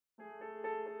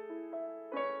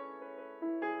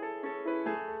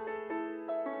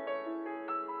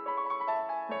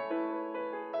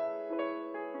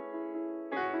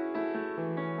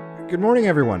Good morning,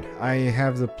 everyone. I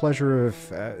have the pleasure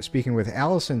of speaking with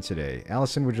Alison today.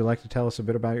 Alison, would you like to tell us a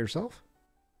bit about yourself?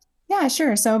 Yeah,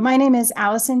 sure. So my name is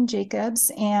Alison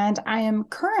Jacobs, and I am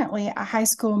currently a high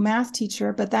school math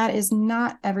teacher, but that is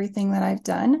not everything that I've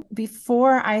done.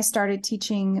 Before I started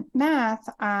teaching math,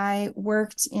 I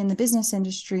worked in the business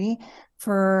industry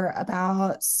for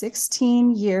about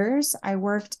 16 years. I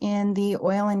worked in the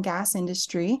oil and gas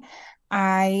industry.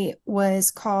 I was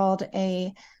called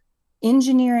a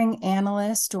engineering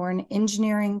analyst or an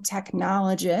engineering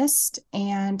technologist.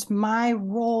 And my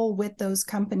role with those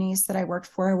companies that I worked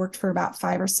for about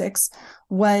five or six,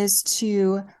 was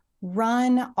to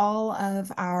run all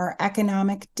of our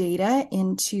economic data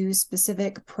into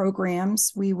specific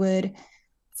programs. We would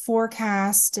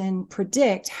forecast and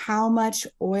predict how much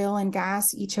oil and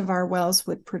gas each of our wells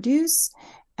would produce.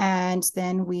 And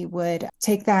then we would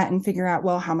take that and figure out,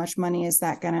 well, how much money is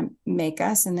that going to make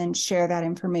us? And then share that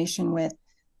information with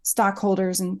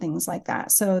stockholders and things like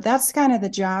that. So that's kind of the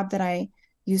job that I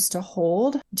used to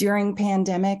hold. During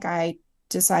pandemic, I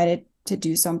decided to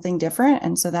do something different.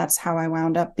 And so that's how I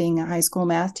wound up being a high school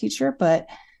math teacher. But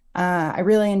I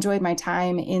really enjoyed my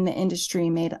time in the industry,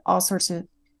 made all sorts of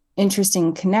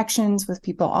interesting connections with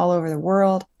people all over the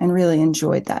world, and really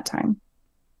enjoyed that time.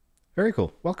 Very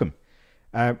cool. Welcome.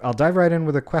 I'll dive right in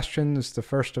with the questions, the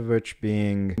first of which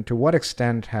being, to what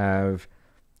extent have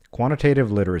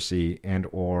quantitative literacy and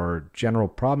or general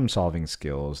problem-solving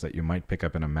skills that you might pick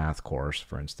up in a math course,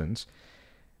 for instance,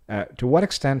 to what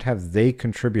extent have they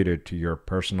contributed to your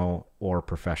personal or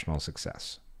professional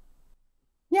success?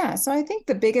 Yeah, so I think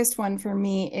the biggest one for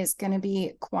me is going to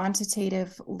be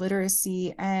quantitative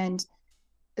literacy. And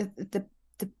the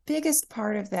the biggest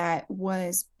part of that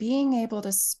was being able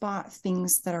to spot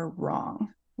things that are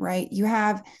wrong, right? You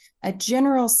have a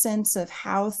general sense of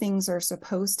how things are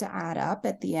supposed to add up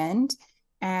at the end.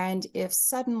 And if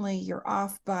suddenly you're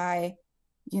off by,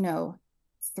 you know,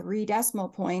 3 decimal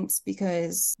points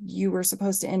because you were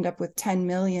supposed to end up with 10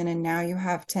 million and now you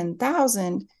have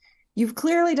 10,000, you've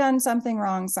clearly done something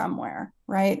wrong somewhere,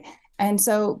 right? And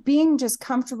so being just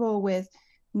comfortable with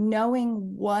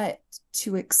knowing what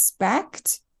to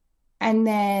expect and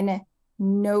then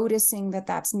noticing that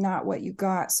that's not what you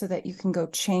got so that you can go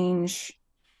change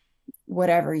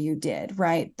whatever you did,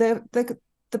 right?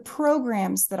 The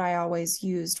programs that I always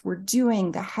used were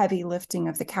doing the heavy lifting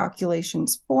of the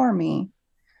calculations for me,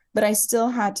 but I still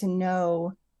had to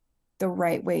know the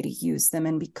right way to use them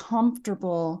and be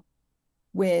comfortable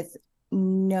with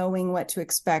knowing what to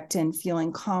expect and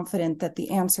feeling confident that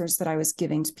the answers that I was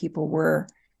giving to people were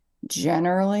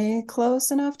generally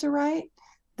close enough to right,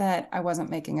 that I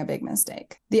wasn't making a big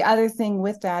mistake. The other thing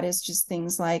with that is just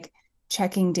things like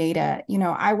checking data.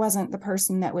 I wasn't the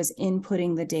person that was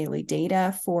inputting the daily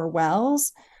data for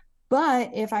wells,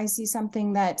 but if I see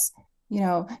something that's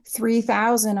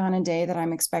 3,000 on a day that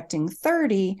I'm expecting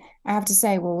 30, I have to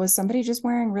say, well, was somebody just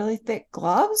wearing really thick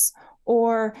gloves?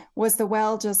 Or was the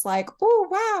well just like, oh,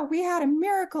 wow, we had a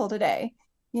miracle today?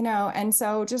 And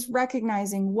so just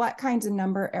recognizing what kinds of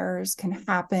number errors can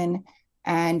happen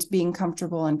and being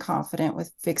comfortable and confident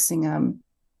with fixing them.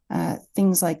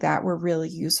 Things like that were really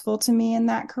useful to me in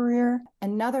that career.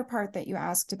 Another part that you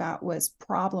asked about was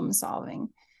problem solving.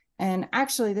 And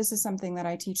actually, this is something that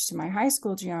I teach to my high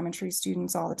school geometry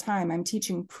students all the time. I'm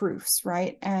teaching proofs,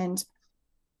 right? And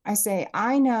I say,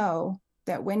 I know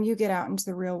that when you get out into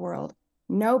the real world,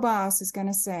 no boss is going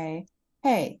to say,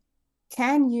 hey,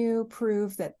 can you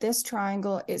prove that this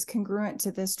triangle is congruent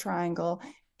to this triangle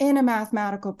in a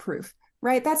mathematical proof,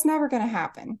 right? That's never going to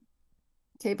happen.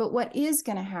 Okay, but what is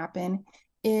going to happen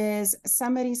is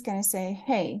somebody's going to say,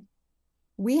 hey,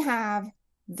 we have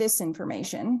this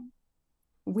information.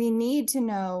 We need to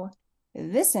know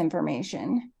this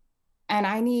information, and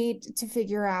I need to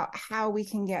figure out how we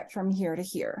can get from here to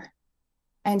here.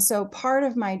 And so part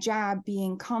of my job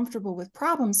being comfortable with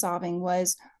problem solving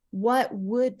was, what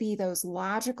would be those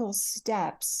logical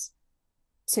steps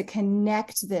to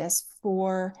connect this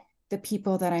for the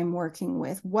people that I'm working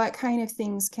with? What kind of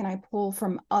things can I pull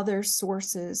from other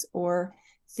sources or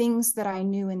things that I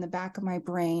knew in the back of my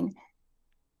brain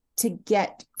to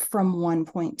get from one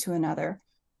point to another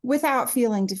without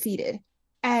feeling defeated?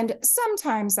 And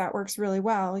sometimes that works really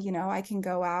well. I can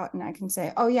go out and I can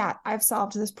say, oh, yeah, I've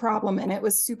solved this problem and it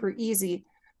was super easy.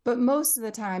 But most of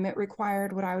the time, it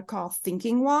required what I would call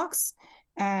thinking walks.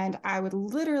 And I would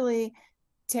literally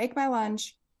take my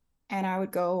lunch and I would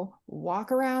go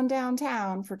walk around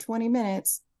downtown for 20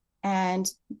 minutes. And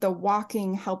the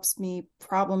walking helps me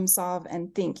problem solve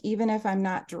and think, even if I'm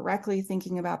not directly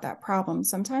thinking about that problem.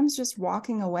 Sometimes just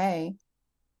walking away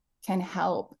can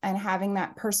help, and having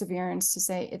that perseverance to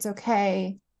say, it's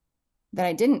okay, that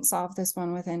I didn't solve this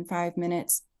one within 5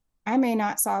 minutes. I may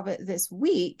not solve it this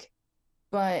week,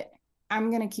 but I'm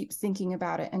going to keep thinking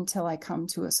about it until I come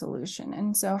to a solution.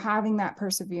 And so having that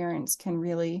perseverance can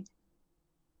really,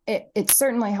 it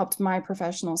certainly helped my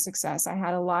professional success. I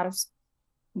had a lot of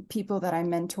people that I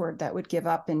mentored that would give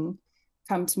up and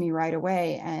come to me right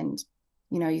away. And,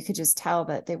 you could just tell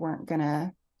that they weren't going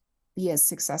to be as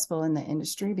successful in the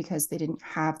industry because they didn't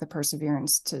have the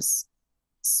perseverance to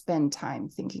spend time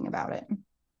thinking about it.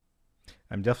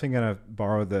 I'm definitely going to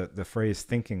borrow the phrase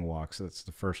thinking walks. That's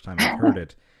the first time I've heard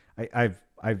it.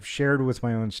 I've shared with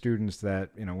my own students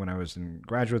that, when I was in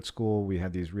graduate school, we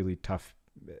had these really tough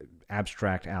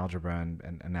abstract algebra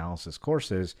and analysis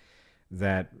courses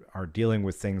that are dealing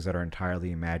with things that are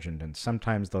entirely imagined, and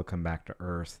sometimes they'll come back to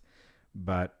earth.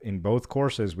 But in both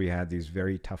courses, we had these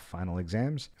very tough final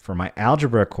exams. For my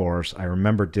algebra course, I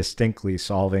remember distinctly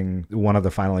solving one of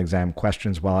the final exam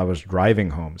questions while I was driving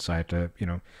home. So I had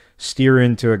to, steer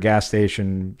into a gas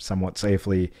station somewhat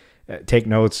safely, take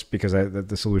notes because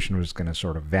the solution was going to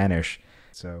sort of vanish.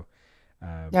 So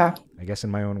Yeah. I guess in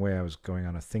my own way, I was going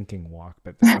on a thinking walk,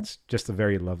 but that's just a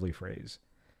very lovely phrase.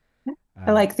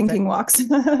 I like thinking walks.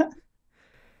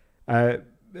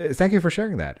 Thank you for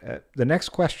sharing that. The next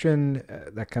question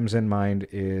that comes in mind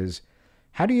is,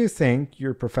 how do you think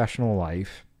your professional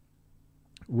life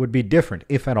would be different,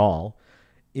 if at all,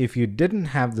 if you didn't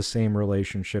have the same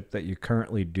relationship that you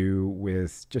currently do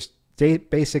with just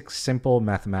basic, simple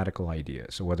mathematical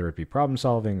ideas? So whether it be problem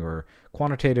solving or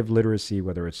quantitative literacy,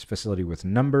 whether it's facility with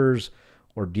numbers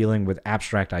or dealing with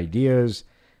abstract ideas,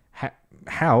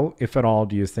 how, if at all,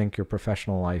 do you think your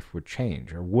professional life would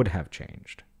change or would have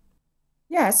changed?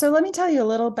 Yeah, so let me tell you a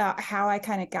little about how I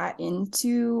kind of got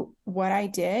into what I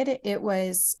did. It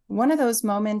was one of those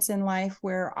moments in life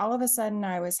where all of a sudden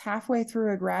I was halfway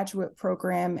through a graduate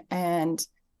program and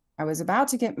I was about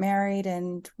to get married,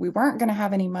 and we weren't going to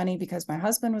have any money because my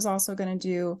husband was also going to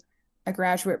do a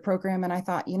graduate program. And I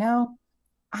thought,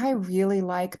 I really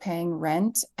like paying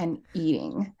rent and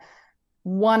eating.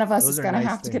 One of us Those is are going to nice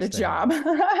have to get a things to job.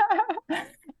 have.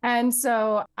 And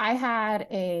so I had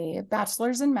a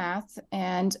bachelor's in math,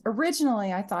 and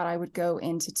originally I thought I would go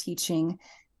into teaching,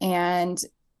 and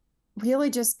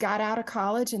really just got out of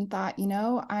college and thought,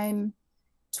 I'm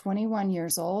 21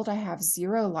 years old. I have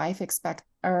zero life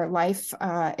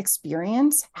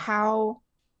experience. How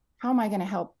am I going to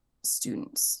help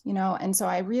students? And so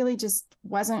I really just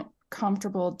wasn't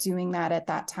comfortable doing that at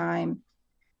that time,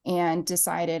 and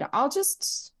decided I'll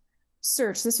just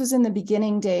search. This was in the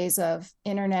beginning days of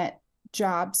internet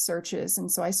job searches.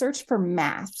 And so I searched for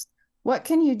math. What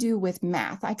can you do with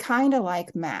math? I kind of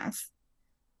like math.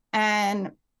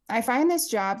 And I find this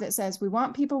job that says, we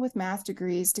want people with math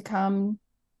degrees to come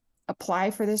apply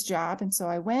for this job. And so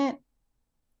I went,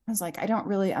 I was like, I don't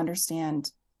really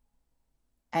understand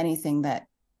anything that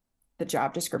the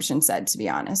job description said, to be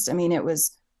honest. I mean, it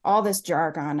was all this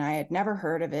jargon. I had never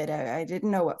heard of it. I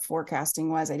didn't know what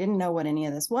forecasting was. I didn't know what any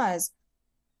of this was.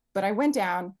 But I went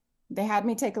down, they had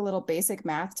me take a little basic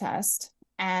math test,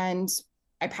 and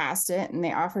I passed it, and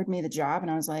they offered me the job.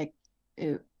 And I was like,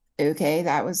 okay,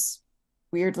 that was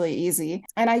weirdly easy.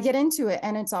 And I get into it,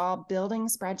 and it's all building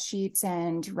spreadsheets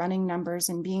and running numbers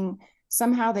and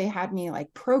somehow they had me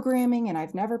like programming, and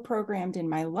I've never programmed in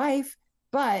my life,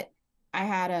 but I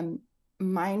had a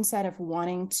mindset of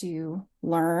wanting to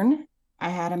learn. I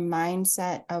had a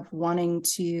mindset of wanting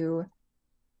to,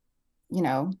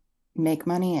 make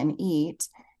money and eat.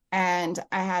 And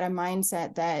I had a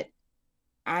mindset that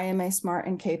I am a smart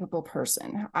and capable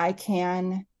person. I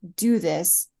can do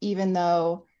this, even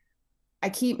though I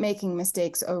keep making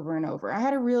mistakes over and over. I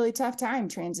had a really tough time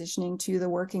transitioning to the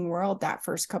working world that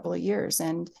first couple of years.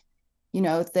 And,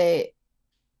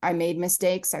 I made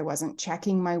mistakes. I wasn't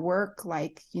checking my work.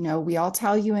 Like, we all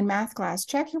tell you in math class,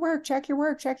 check your work, check your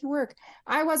work, check your work.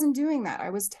 I wasn't doing that. I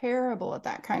was terrible at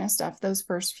that kind of stuff those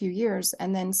first few years.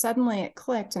 And then suddenly it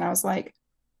clicked, and I was like,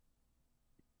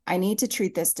 I need to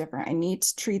treat this different. I need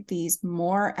to treat these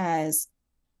more as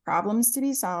problems to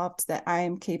be solved that I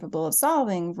am capable of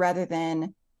solving, rather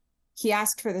than he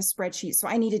asked for this spreadsheet, so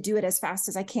I need to do it as fast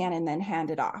as I can and then hand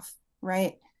it off.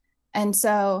 Right. And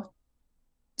so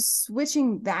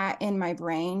switching that in my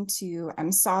brain to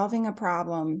I'm solving a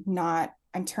problem, not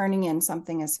I'm turning in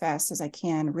something as fast as I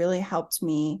can, really helped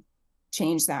me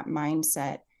change that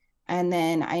mindset. And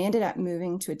then I ended up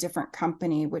moving to a different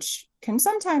company, which can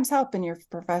sometimes help in your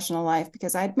professional life,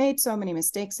 because I'd made so many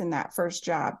mistakes in that first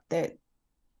job that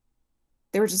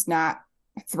they were just not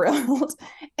thrilled.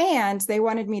 And they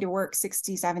wanted me to work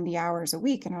 60, 70 hours a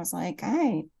week. And I was like,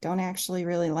 I don't actually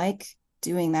really like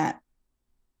doing that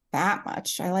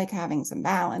much. I like having some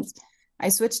balance. I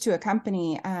switched to a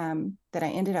company that I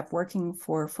ended up working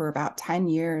for about 10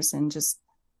 years and just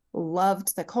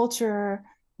loved the culture,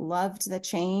 loved the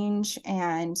change,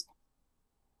 and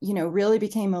really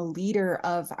became a leader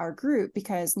of our group,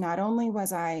 because not only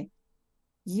was I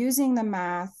using the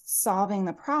math, solving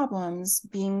the problems,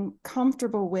 being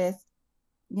comfortable with,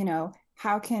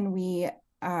 how can we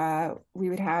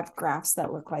would have graphs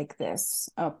that look like this.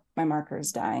 Oh, my marker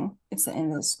is dying. It's the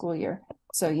end of the school year.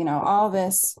 So, all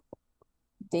this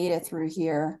data through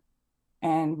here,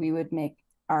 and we would make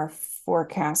our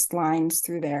forecast lines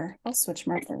through there. I'll switch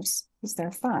markers because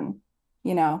they're fun,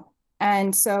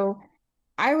 And so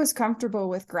I was comfortable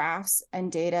with graphs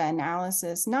and data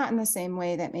analysis, not in the same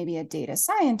way that maybe a data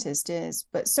scientist is,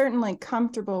 but certainly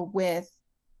comfortable with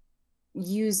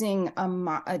using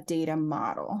a data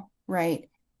model, right?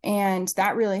 And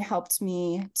that really helped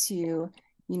me to,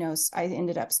 I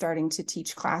ended up starting to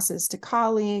teach classes to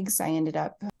colleagues. I ended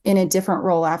up in a different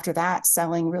role after that,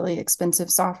 selling really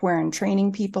expensive software and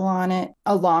training people on it,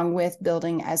 along with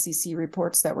building SEC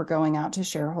reports that were going out to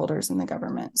shareholders in the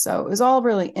government. So it was all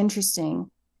really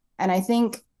interesting. And I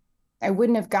think I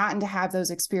wouldn't have gotten to have those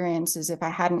experiences if I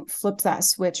hadn't flipped that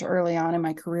switch early on in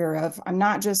my career of, I'm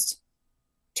not just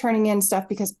turning in stuff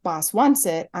because boss wants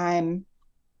it. I'm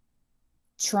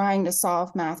trying to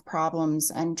solve math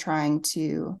problems and trying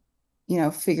to,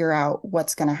 figure out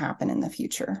what's going to happen in the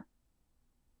future.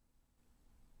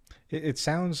 It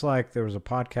sounds like there was a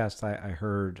podcast I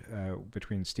heard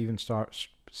between Steven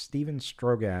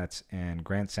Strogatz and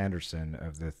Grant Sanderson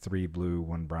of the Three Blue,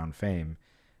 One Brown fame,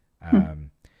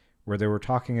 where they were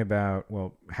talking about,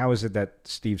 well, how is it that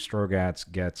Steve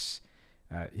Strogatz gets,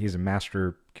 he's a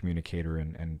master communicator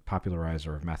and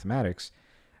popularizer of mathematics.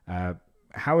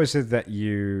 How is it that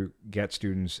you get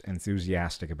students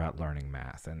enthusiastic about learning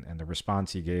math? And the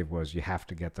response he gave was, you have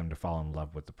to get them to fall in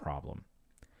love with the problem.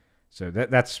 So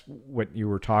that's what you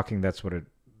were talking. That's what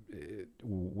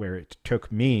where it took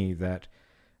me that,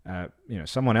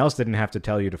 someone else didn't have to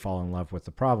tell you to fall in love with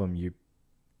the problem. You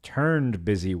turned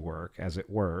busy work, as it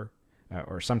were,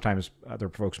 or sometimes other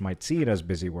folks might see it as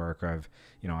busy work of,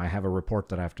 I have a report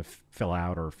that I have to fill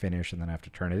out or finish and then I have to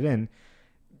turn it in.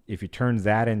 If you turn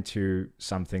that into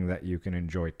something that you can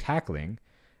enjoy tackling,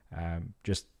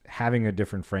 just having a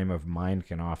different frame of mind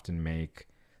can often make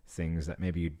things that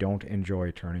maybe you don't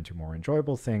enjoy turn into more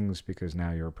enjoyable things, because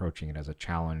now you're approaching it as a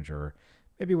challenge, or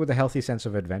maybe with a healthy sense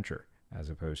of adventure as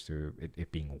opposed to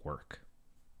it being work.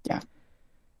 Yeah.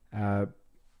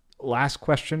 Last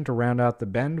question to round out the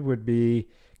bend would be,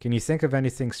 can you think of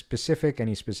anything specific,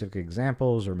 any specific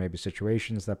examples or maybe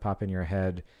situations that pop in your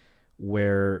head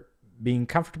where being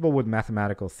comfortable with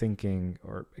mathematical thinking,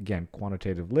 or again,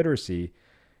 quantitative literacy,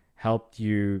 helped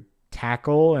you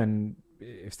tackle, and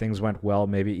if things went well,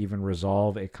 maybe even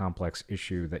resolve a complex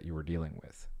issue that you were dealing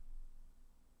with?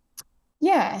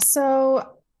 Yeah. So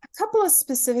a couple of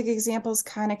specific examples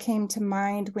kind of came to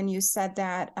mind when you said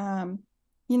that.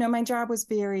 My job was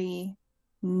very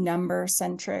number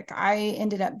centric. I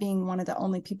ended up being one of the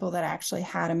only people that actually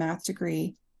had a math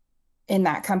degree in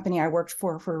that company I worked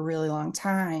for a really long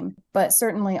time. But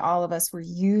certainly all of us were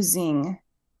using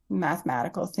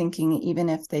mathematical thinking, even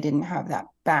if they didn't have that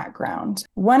background.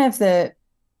 One of the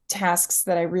tasks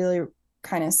that I really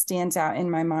kind of stands out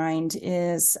in my mind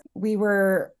is we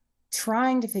were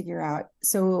trying to figure out.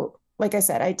 So, like I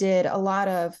said, I did a lot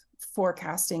of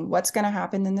forecasting, what's going to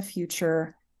happen in the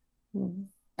future.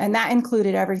 And that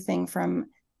included everything from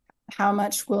how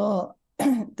much will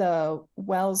the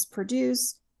wells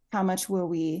produce, how much will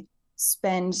we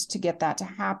spend to get that to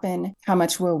happen, how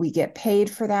much will we get paid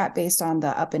for that based on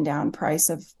the up and down price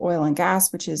of oil and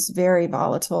gas, which is very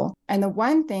volatile. And the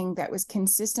one thing that was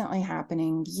consistently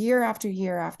happening year after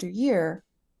year after year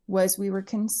was we were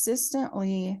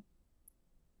consistently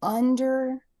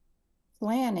under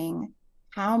planning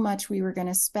how much we were going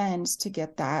to spend to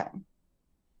get that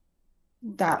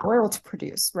oil to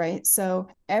produce, right? So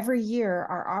every year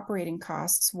our operating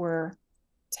costs were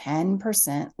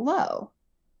 10% low.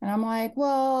 And I'm like,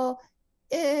 well,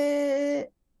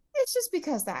 it's just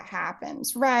because that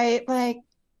happens, right? Like,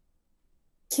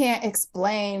 can't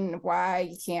explain why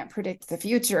you can't predict the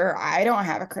future. I don't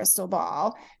have a crystal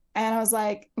ball. And I was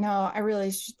like, no, I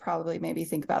really should probably maybe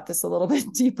think about this a little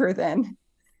bit deeper than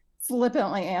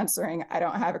flippantly answering, I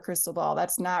don't have a crystal ball.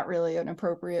 That's not really an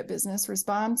appropriate business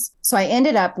response. So I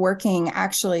ended up working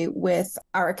actually with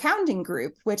our accounting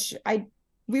group, which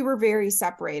we were very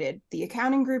separated. The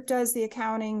accounting group does the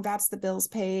accounting, that's the bills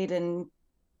paid and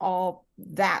all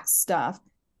that stuff.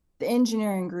 The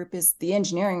engineering group is the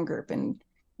engineering group. And,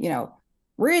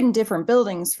 we're in different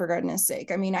buildings, for goodness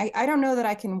sake. I mean, I don't know that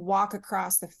I can walk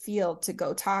across the field to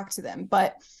go talk to them,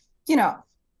 but, you know,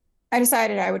 I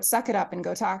decided I would suck it up and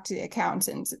go talk to the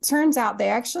accountants. It turns out they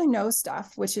actually know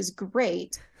stuff, which is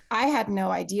great. I had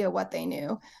no idea what they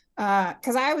knew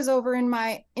because I was over in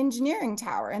my engineering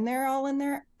tower and they're all in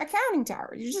their accounting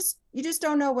tower. You just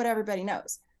don't know what everybody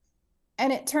knows.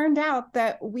 And it turned out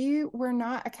that we were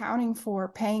not accounting for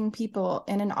paying people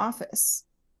in an office,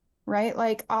 right?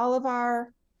 Like all of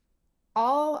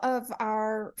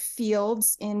our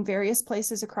fields in various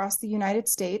places across the United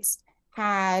States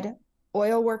had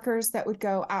oil workers that would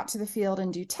go out to the field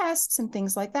and do tests and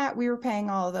things like that. We were paying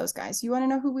all of those guys. You want to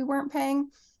know who we weren't paying?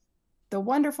 The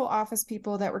wonderful office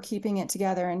people that were keeping it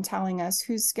together and telling us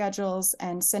whose schedules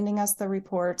and sending us the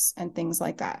reports and things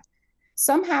like that.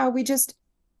 Somehow we just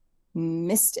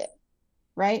missed it,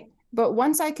 right? But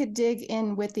once I could dig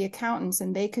in with the accountants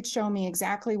and they could show me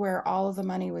exactly where all of the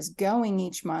money was going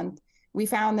each month, we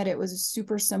found that it was a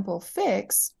super simple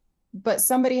fix, but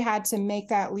somebody had to make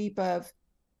that leap of,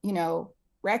 you know,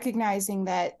 recognizing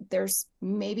that there's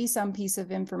maybe some piece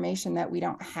of information that we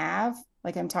don't have,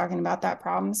 like I'm talking about that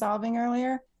problem solving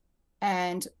earlier,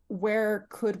 and where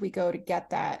could we go to get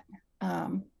that,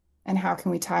 and how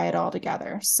can we tie it all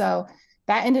together? So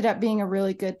that ended up being a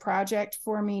really good project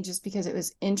for me just because it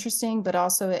was interesting, but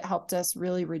also it helped us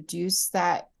really reduce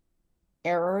that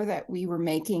error that we were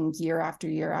making year after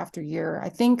year after year. I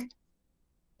think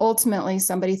ultimately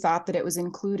somebody thought that it was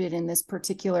included in this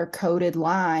particular coded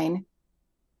line,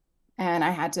 and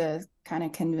I had to kind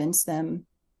of convince them,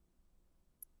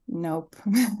 nope.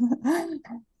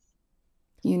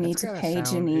 You need to pay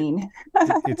Janine.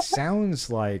 It sounds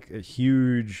like a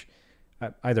huge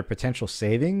either potential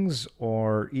savings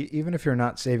or even if you're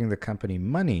not saving the company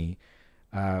money,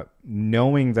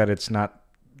 knowing that it's not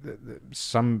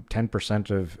some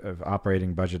 10% of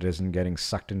operating budget isn't getting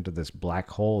sucked into this black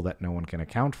hole that no one can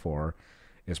account for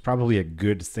is probably a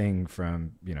good thing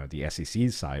from, you know, the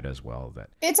SEC side as well. That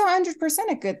it's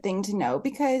 100% a good thing to know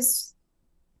because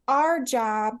our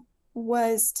job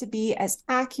was to be as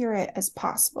accurate as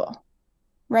possible,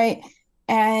 right?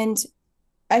 And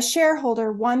a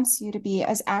shareholder wants you to be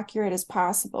as accurate as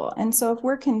possible. And so if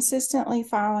we're consistently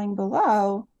falling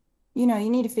below, you know, you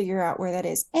need to figure out where that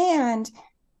is. And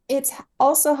it's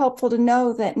also helpful to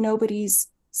know that nobody's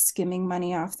skimming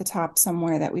money off the top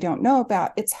somewhere that we don't know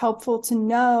about. It's helpful to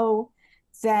know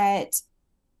that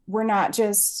we're not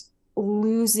just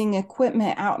losing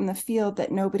equipment out in the field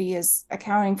that nobody is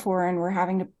accounting for and we're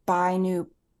having to buy new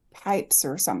pipes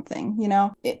or something. You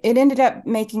know, it ended up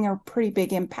making a pretty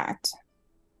big impact.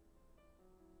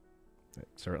 It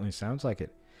certainly sounds like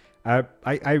it.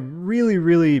 I really,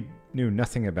 really knew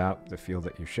nothing about the field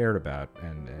that you shared about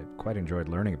and quite enjoyed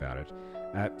learning about it.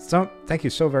 So thank you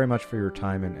so very much for your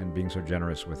time and being so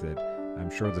generous with it. I'm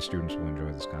sure the students will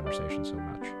enjoy this conversation so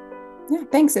much. Yeah,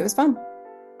 thanks. It was fun.